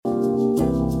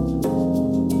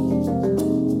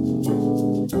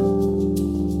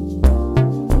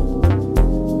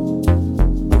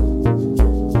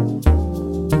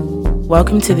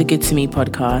Welcome to the Good To Me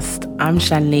podcast. I'm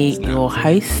Shanley, your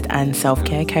host and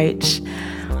self-care coach.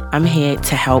 I'm here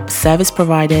to help service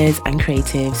providers and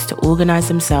creatives to organize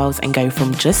themselves and go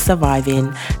from just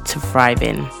surviving to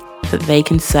thriving so that they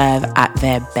can serve at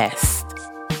their best.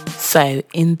 So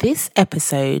in this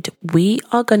episode, we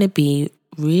are going to be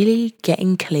really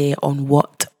getting clear on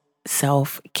what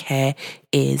self-care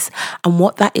is and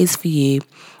what that is for you.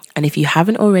 And if you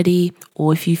haven't already,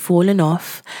 or if you've fallen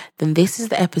off, then this is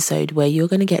the episode where you're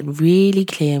going to get really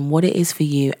clear on what it is for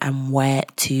you and where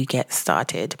to get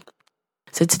started.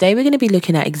 So today we're going to be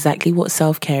looking at exactly what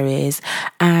self-care is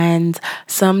and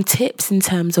some tips in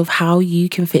terms of how you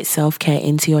can fit self-care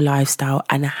into your lifestyle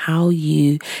and how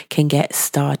you can get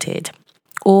started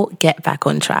or get back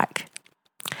on track.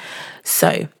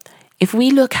 So if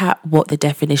we look at what the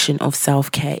definition of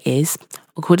self-care is,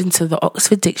 according to the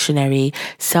Oxford Dictionary,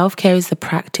 self-care is the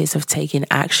practice of taking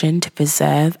action to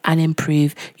preserve and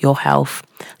improve your health.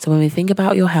 So when we think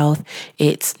about your health,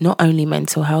 it's not only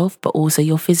mental health, but also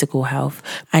your physical health.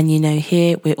 And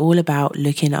here we're all about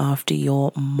looking after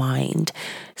your mind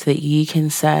so that you can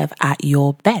serve at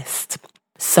your best.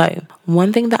 So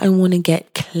one thing that I want to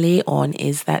get clear on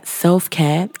is that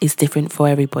self-care is different for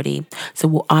everybody. So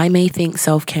what I may think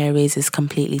self-care is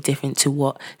completely different to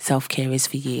what self-care is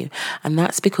for you. And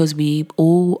that's because we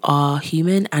all are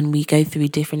human and we go through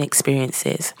different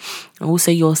experiences.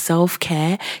 Also, your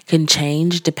self-care can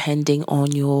change depending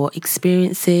on your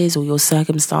experiences or your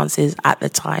circumstances at the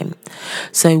time.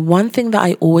 So one thing that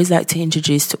I always like to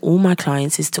introduce to all my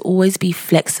clients is to always be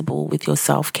flexible with your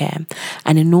self-care.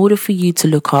 And in order for you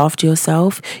to look after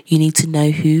yourself, you need to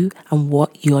know who and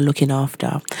what you're looking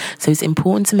after. So it's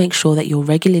important to make sure that you're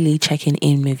regularly checking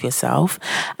in with yourself,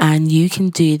 and you can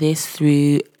do this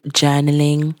through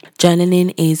journaling.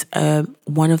 Journaling is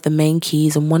one of the main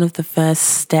keys and one of the first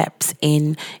steps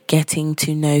in getting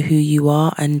to know who you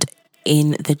are and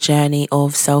in the journey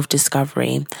of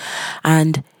self-discovery.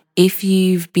 And if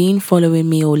you've been following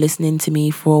me or listening to me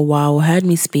for a while or heard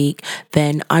me speak,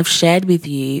 then I've shared with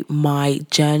you my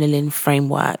journaling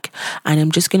framework, and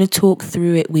I'm just going to talk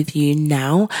through it with you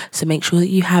now. So make sure that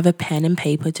you have a pen and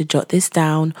paper to jot this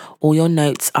down or your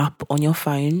notes up on your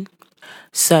phone.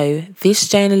 So this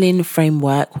journaling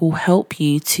framework will help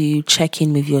you to check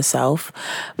in with yourself,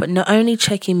 but not only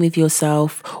check in with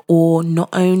yourself or not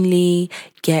only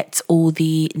get all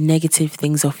the negative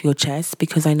things off your chest,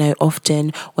 because I know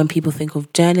often when people think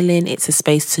of journaling, it's a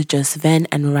space to just vent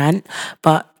and rant.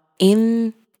 But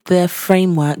in the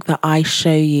framework that I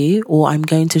show you, or I'm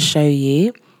going to show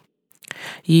you,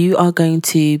 you are going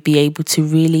to be able to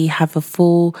really have a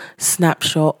full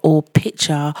snapshot or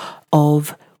picture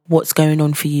of what's going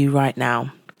on for you right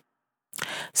now.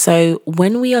 So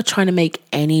when we are trying to make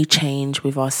any change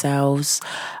with ourselves,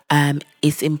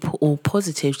 or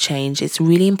positive change, it's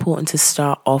really important to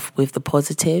start off with the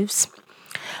positives.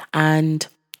 And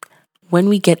when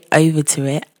we get over to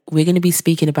it, we're going to be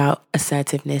speaking about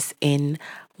assertiveness in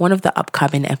one of the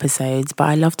upcoming episodes, but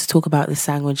I love to talk about the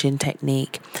sandwiching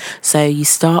technique. So you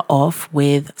start off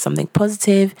with something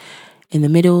positive, in the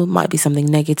middle might be something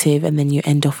negative, and then you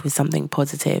end off with something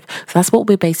positive. So that's what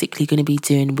we're basically going to be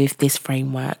doing with this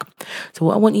framework. So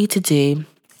what I want you to do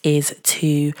is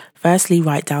to firstly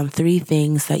write down 3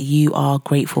 things that you are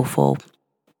grateful for.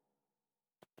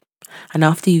 And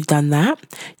after you've done that,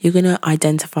 you're going to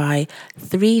identify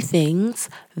 3 things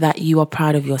that you are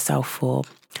proud of yourself for.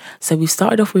 So we've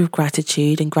started off with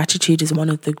gratitude, and gratitude is one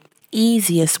of the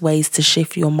easiest ways to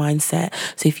shift your mindset.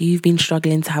 So if you've been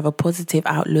struggling to have a positive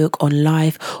outlook on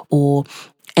life or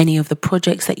any of the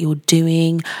projects that you're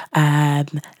doing,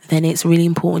 then it's really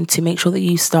important to make sure that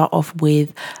you start off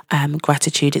with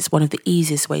gratitude. It's one of the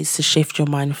easiest ways to shift your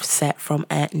mindset from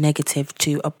a negative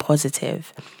to a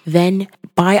positive. Then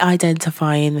by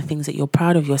identifying the things that you're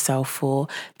proud of yourself for,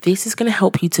 this is going to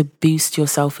help you to boost your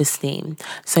self-esteem.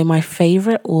 So my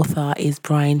favorite author is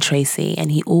Brian Tracy, and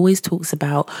he always talks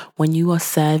about when you are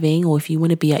serving, or if you want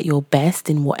to be at your best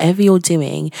in whatever you're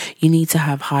doing, you need to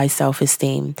have high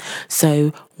self-esteem.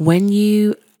 So when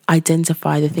you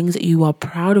identify the things that you are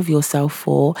proud of yourself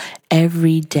for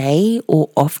every day or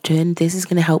often, this is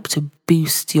going to help to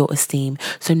boost your esteem.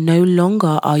 So no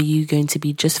longer are you going to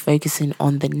be just focusing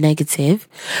on the negative,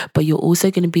 but you're also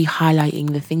going to be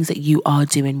highlighting the things that you are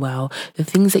doing well, the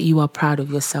things that you are proud of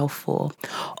yourself for.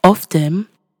 Often,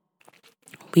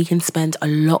 we can spend a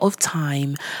lot of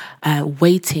time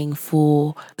waiting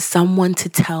for someone to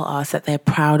tell us that they're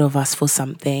proud of us for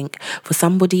something, for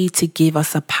somebody to give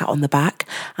us a pat on the back,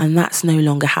 and that's no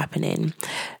longer happening.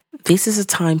 This is a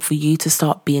time for you to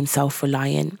start being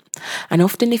self-reliant. And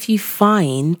often if you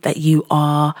find that you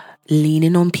are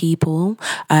leaning on people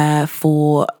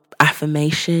for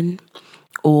affirmation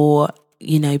or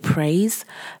praise,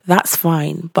 that's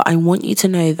fine. But I want you to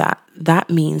know that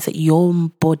means that your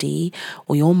body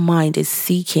or your mind is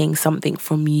seeking something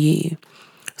from you.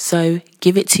 So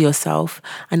give it to yourself.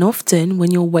 And often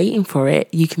when you're waiting for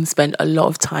it, you can spend a lot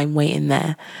of time waiting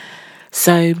there.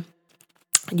 So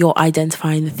you're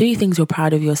identifying the 3 things you're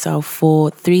proud of yourself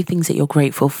for, 3 things that you're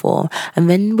grateful for. And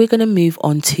then we're going to move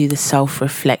on to the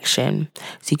self-reflection.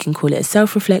 So you can call it a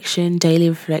self-reflection, daily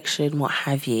reflection, what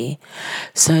have you.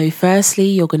 So firstly,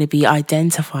 you're going to be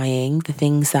identifying the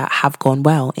things that have gone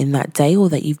well in that day or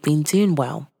that you've been doing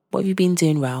well. What have you been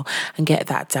doing well? And get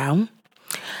that down.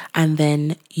 And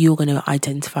then you're going to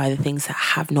identify the things that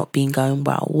have not been going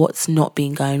well. What's not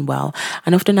been going well?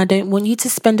 And often I don't want you to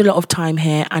spend a lot of time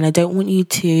here, and I don't want you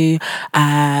to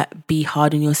be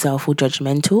hard on yourself or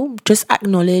judgmental. Just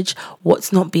acknowledge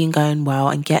what's not been going well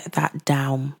and get that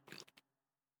down.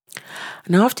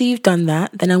 And after you've done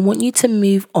that, then I want you to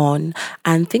move on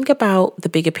and think about the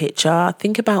bigger picture.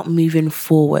 Think about moving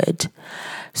forward.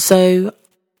 So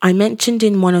I mentioned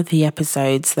in one of the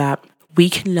episodes that we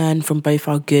can learn from both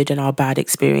our good and our bad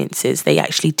experiences. They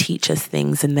actually teach us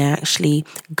things, and they're actually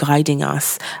guiding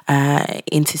us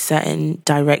into certain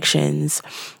directions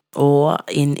or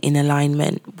in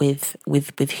alignment with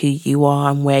who you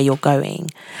are and where you're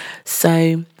going.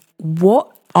 So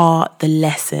what are the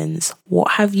lessons?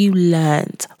 What have you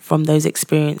learned from those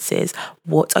experiences?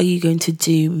 What are you going to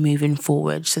do moving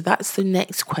forward? So that's the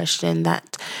next question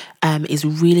that is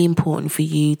really important for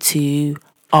you to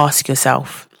ask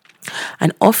yourself.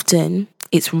 And often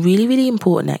it's really, really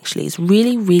important, actually. It's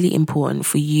really, really important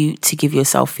for you to give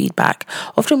yourself feedback.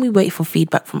 Often we wait for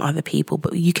feedback from other people,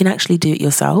 but you can actually do it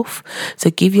yourself. So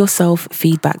give yourself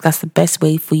feedback. That's the best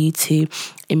way for you to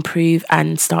improve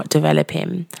and start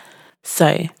developing.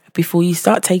 So before you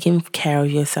start taking care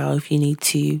of yourself, you need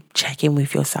to check in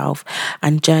with yourself.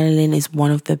 And journaling is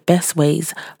one of the best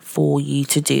ways for you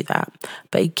to do that.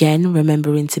 But again,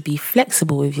 remembering to be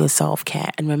flexible with your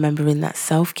self-care, and remembering that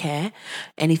self-care,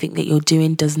 anything that you're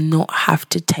doing, does not have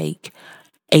to take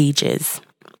ages.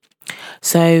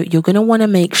 So you're going to want to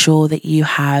make sure that you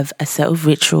have a set of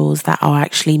rituals that are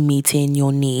actually meeting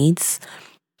your needs.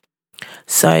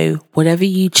 So whatever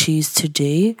you choose to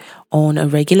do on a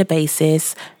regular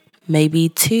basis, maybe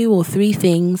 2 or 3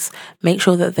 things, make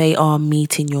sure that they are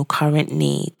meeting your current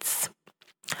needs.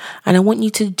 And I want you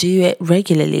to do it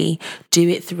regularly. Do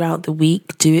it throughout the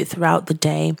week. Do it throughout the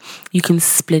day. You can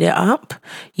split it up.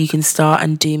 You can start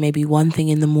and do maybe 1 thing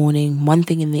in the morning, 1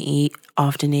 thing in the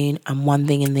afternoon, and 1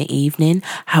 thing in the evening,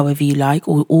 however you like,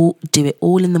 or do it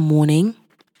all in the morning.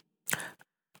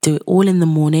 Do it all in the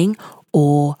morning,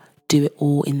 or do it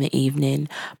all in the evening.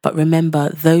 But remember,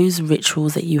 those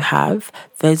rituals that you have,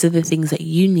 those are the things that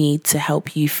you need to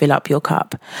help you fill up your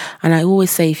cup. And I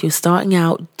always say, if you're starting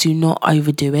out, do not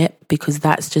overdo it, because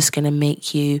that's just going to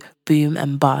make you boom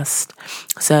and bust.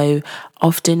 So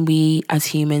often we as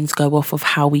humans go off of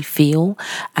how we feel.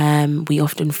 We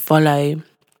often follow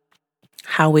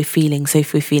how we're feeling. So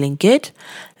if we're feeling good,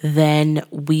 then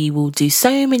we will do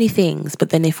so many things.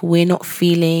 But then if we're not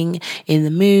feeling in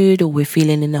the mood, or we're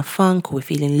feeling in a funk, or we're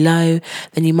feeling low,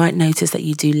 then you might notice that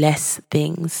you do less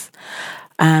things.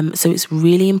 So it's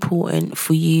really important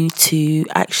for you to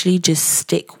actually just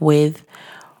stick with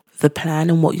the plan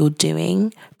and what you're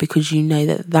doing, because you know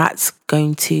that that's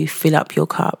going to fill up your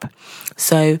cup.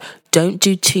 So don't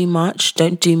do too much.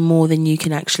 Don't do more than you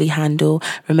can actually handle.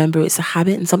 Remember, it's a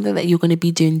habit and something that you're going to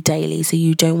be doing daily, so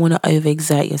you don't want to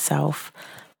overexert yourself.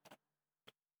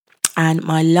 And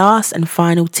my last and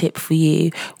final tip for you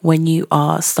when you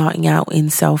are starting out in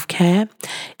self-care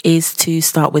is to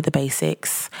start with the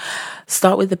basics.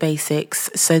 Start with the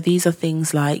basics. So these are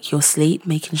things like your sleep,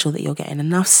 making sure that you're getting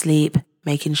enough sleep,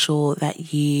 making sure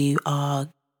that you are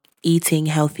eating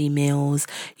healthy meals,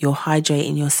 you're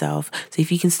hydrating yourself. So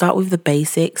if you can start with the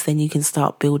basics, then you can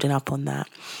start building up on that.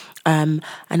 And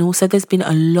also there's been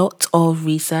a lot of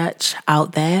research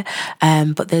out there,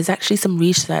 but there's actually some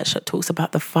research that talks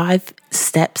about the 5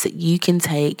 steps that you can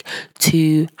take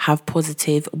to have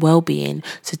positive well-being,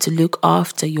 so to look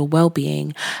after your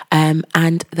well-being. And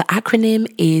the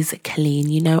acronym is CLEAN.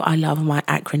 You know, I love my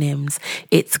acronyms.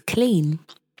 It's CLEAN.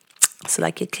 So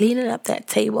like you're cleaning up that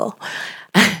table.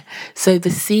 So the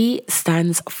C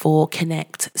stands for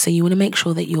connect. So you want to make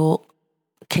sure that you're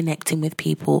connecting with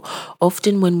people.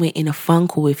 Often when we're in a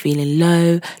funk, or we're feeling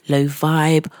low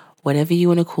vibe, whatever you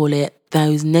want to call it,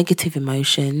 those negative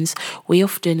emotions, we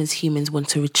often as humans want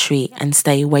to retreat and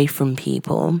stay away from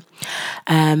people.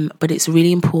 But it's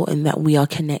really important that we are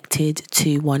connected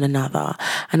to one another.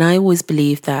 And I always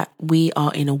believe that we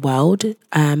are in a world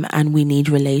and we need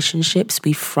relationships.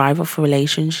 We thrive off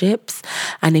relationships.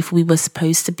 And if we were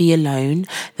supposed to be alone,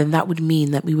 then that would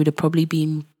mean that we would have probably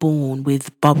been born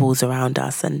with bubbles around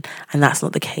us. And that's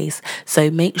not the case.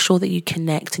 So make sure that you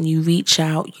connect and you reach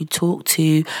out, you talk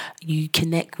to, you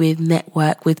connect with,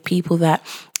 network with people that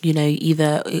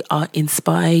either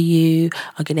inspire you,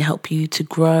 are going to help you to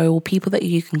grow, or people that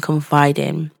you can confide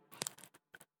in.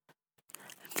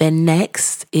 Then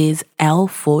next is L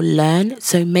for learn.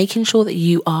 So making sure that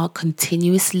you are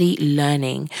continuously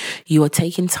learning. You are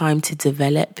taking time to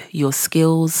develop your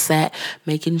skills set,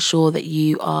 making sure that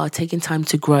you are taking time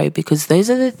to grow, because those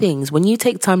are the things. When you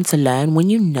take time to learn,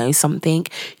 when you know something,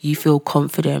 you feel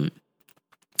confident.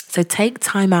 So take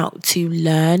time out to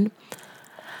learn.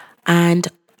 And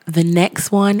the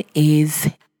next one is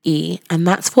E, and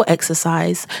that's for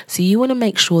exercise. So you want to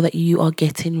make sure that you are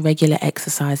getting regular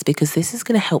exercise, because this is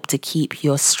going to help to keep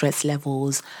your stress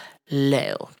levels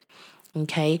low.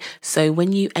 Okay, so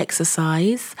when you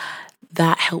exercise,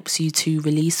 that helps you to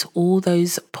release all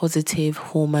those positive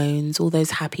hormones, all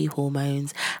those happy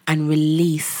hormones, and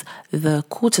release the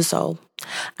cortisol.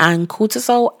 And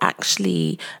cortisol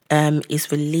actually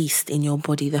is released in your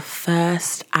body the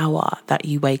first hour that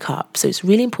you wake up. So it's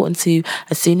really important to,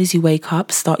 as soon as you wake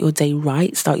up, start your day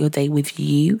right, start your day with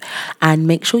you, and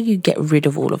make sure you get rid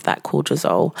of all of that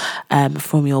cortisol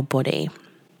from your body.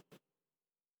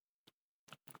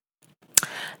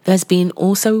 There's been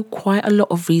also quite a lot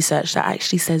of research that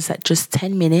actually says that just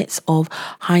 10 minutes of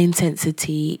high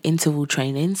intensity interval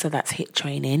training, so that's HIIT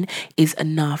training, is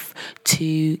enough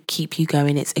to keep you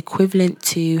going. It's equivalent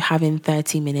to having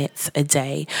 30 minutes a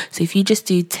day. So if you just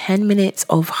do 10 minutes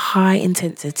of high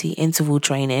intensity interval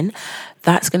training,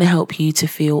 that's going to help you to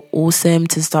feel awesome,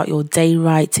 to start your day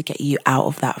right, to get you out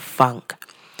of that funk.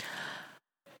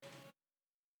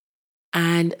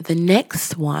 And the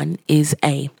next one is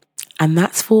A. And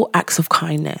that's for acts of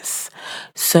kindness.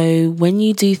 So when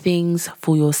you do things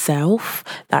for yourself,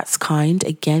 that's kind.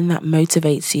 Again, that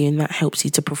motivates you and that helps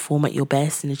you to perform at your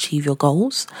best and achieve your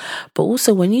goals. But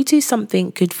also when you do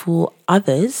something good for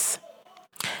others,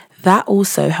 that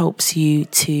also helps you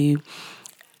to,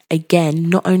 again,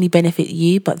 not only benefit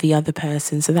you, but the other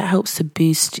person. So that helps to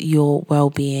boost your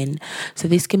well-being. So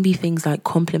this can be things like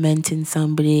complimenting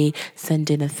somebody,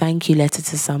 sending a thank you letter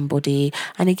to somebody.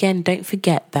 And again, don't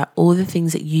forget that all the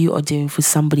things that you are doing for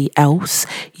somebody else,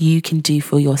 you can do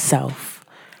for yourself.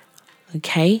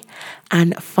 Okay?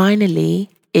 And finally,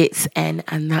 it's N,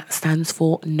 and that stands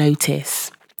for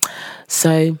notice.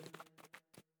 So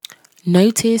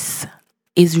notice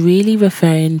is really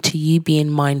referring to you being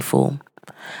mindful.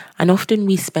 And often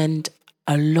we spend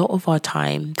a lot of our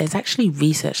time, there's actually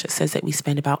research that says that we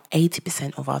spend about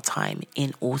 80% of our time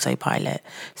in autopilot.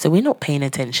 So we're not paying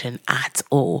attention at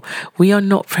all. We are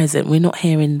not present. We're not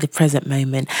here in the present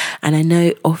moment. And I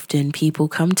know often people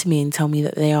come to me and tell me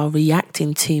that they are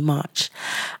reacting too much.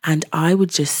 And I would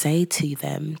just say to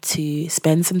them to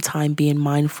spend some time being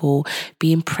mindful,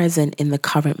 being present in the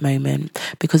current moment.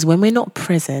 Because when we're not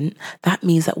present, that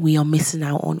means that we are missing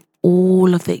out on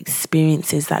all of the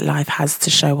experiences that life has to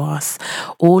show us,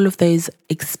 all of those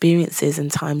experiences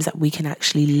and times that we can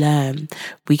actually learn.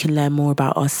 We can learn more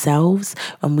about ourselves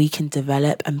and we can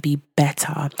develop and be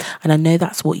better. And I know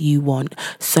that's what you want.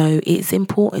 So it's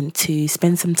important to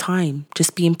spend some time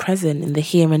just being present in the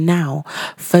here and now,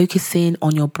 focusing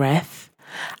on your breath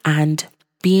and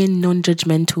being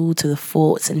non-judgmental to the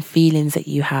thoughts and feelings that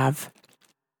you have.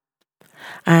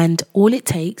 And all it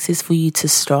takes is for you to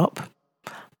stop,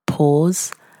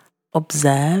 pause,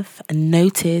 observe, and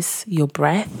notice your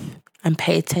breath and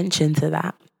pay attention to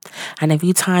that. And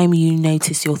every time you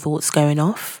notice your thoughts going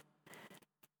off,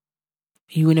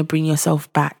 you want to bring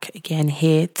yourself back again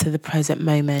here to the present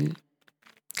moment.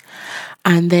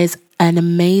 And there's an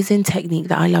amazing technique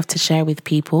that I love to share with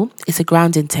people. It's a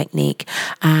grounding technique,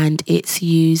 and it's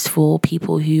used for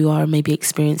people who are maybe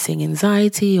experiencing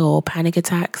anxiety or panic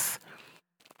attacks.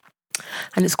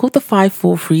 And it's called the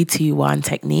 5-4-3-2-1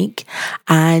 technique.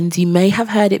 And you may have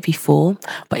heard it before,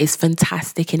 but it's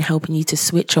fantastic in helping you to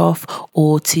switch off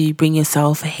or to bring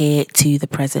yourself here to the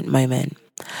present moment.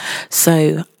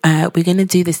 So we're going to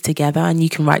do this together, and you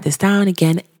can write this down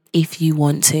again if you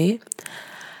want to.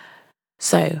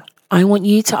 So I want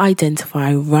you to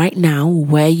identify right now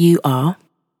where you are,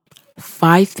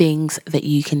 5 things that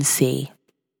you can see.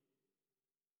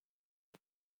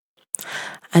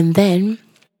 And then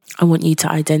I want you to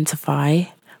identify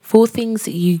 4 things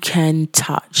that you can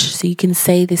touch. So you can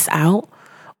say this out,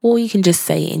 or you can just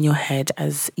say it in your head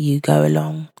as you go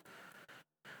along.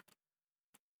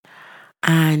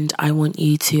 And I want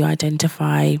you to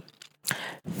identify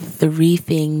 3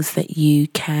 things that you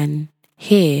can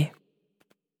hear.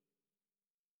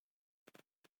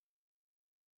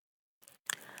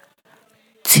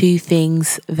 2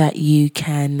 things that you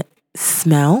can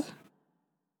smell.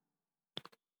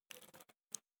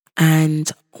 And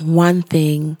 1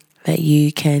 thing that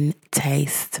you can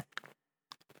taste.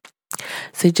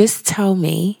 So just tell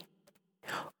me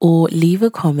or leave a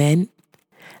comment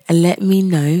and let me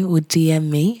know, or DM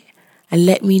me and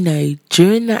let me know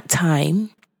during that time,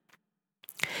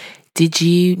 did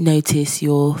you notice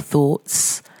your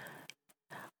thoughts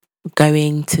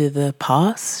going to the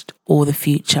past or the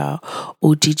future,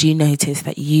 or did you notice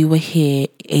that you were here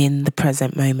in the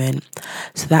present moment?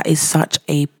 So that is such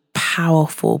a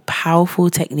powerful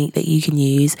technique that you can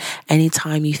use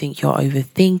anytime you think you're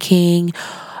overthinking.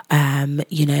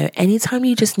 Anytime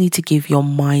you just need to give your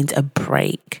mind a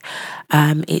break.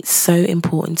 It's so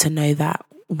important to know that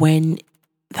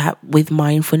with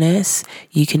mindfulness,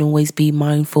 you can always be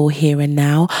mindful here and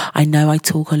now. I know I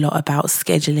talk a lot about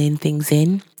scheduling things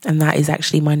in, and that is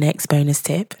actually my next bonus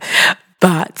tip.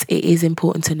 But it is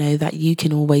important to know that you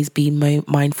can always be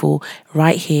mindful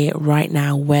right here, right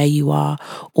now, where you are.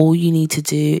 All you need to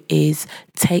do is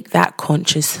take that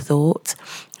conscious thought,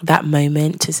 that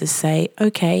moment, to just say,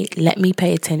 okay, let me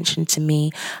pay attention to me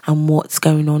and what's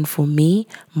going on for me,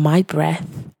 my breath,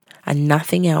 and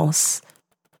nothing else.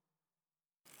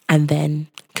 And then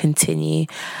continue.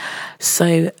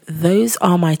 So those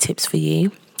are my tips for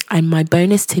you. And my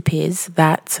bonus tip is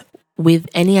that with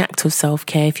any act of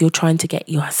self-care, if you're trying to get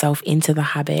yourself into the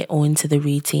habit or into the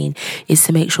routine, is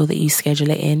to make sure that you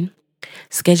schedule it in.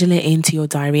 Schedule it into your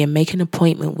diary and make an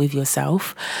appointment with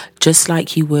yourself, just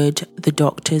like you would the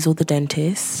doctors or the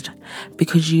dentist,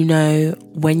 because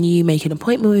when you make an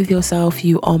appointment with yourself,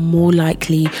 you are more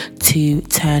likely to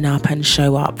turn up and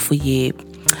show up for you.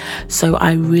 So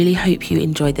I really hope you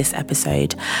enjoyed this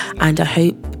episode, and I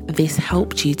hope this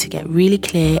helped you to get really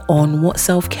clear on what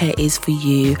self-care is for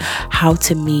you, how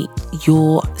to meet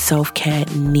your self-care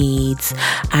needs,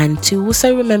 and to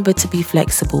also remember to be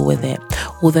flexible with it.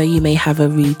 Although you may have a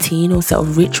routine or set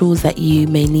of rituals that you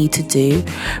may need to do,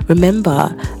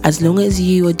 remember, as long as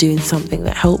you are doing something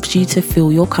that helps you to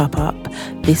fill your cup up,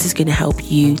 this is going to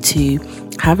help you to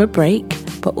have a break,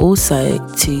 but also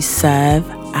to serve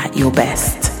at your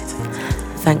best.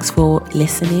 Thanks for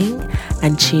listening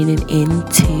and tuning in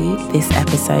to this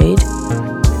episode,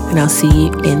 and I'll see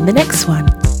you in the next one.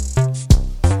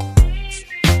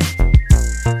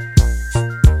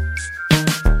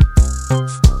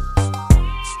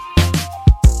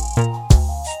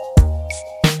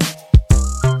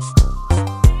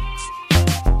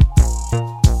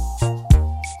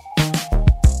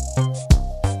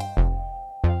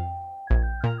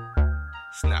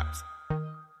 Snaps.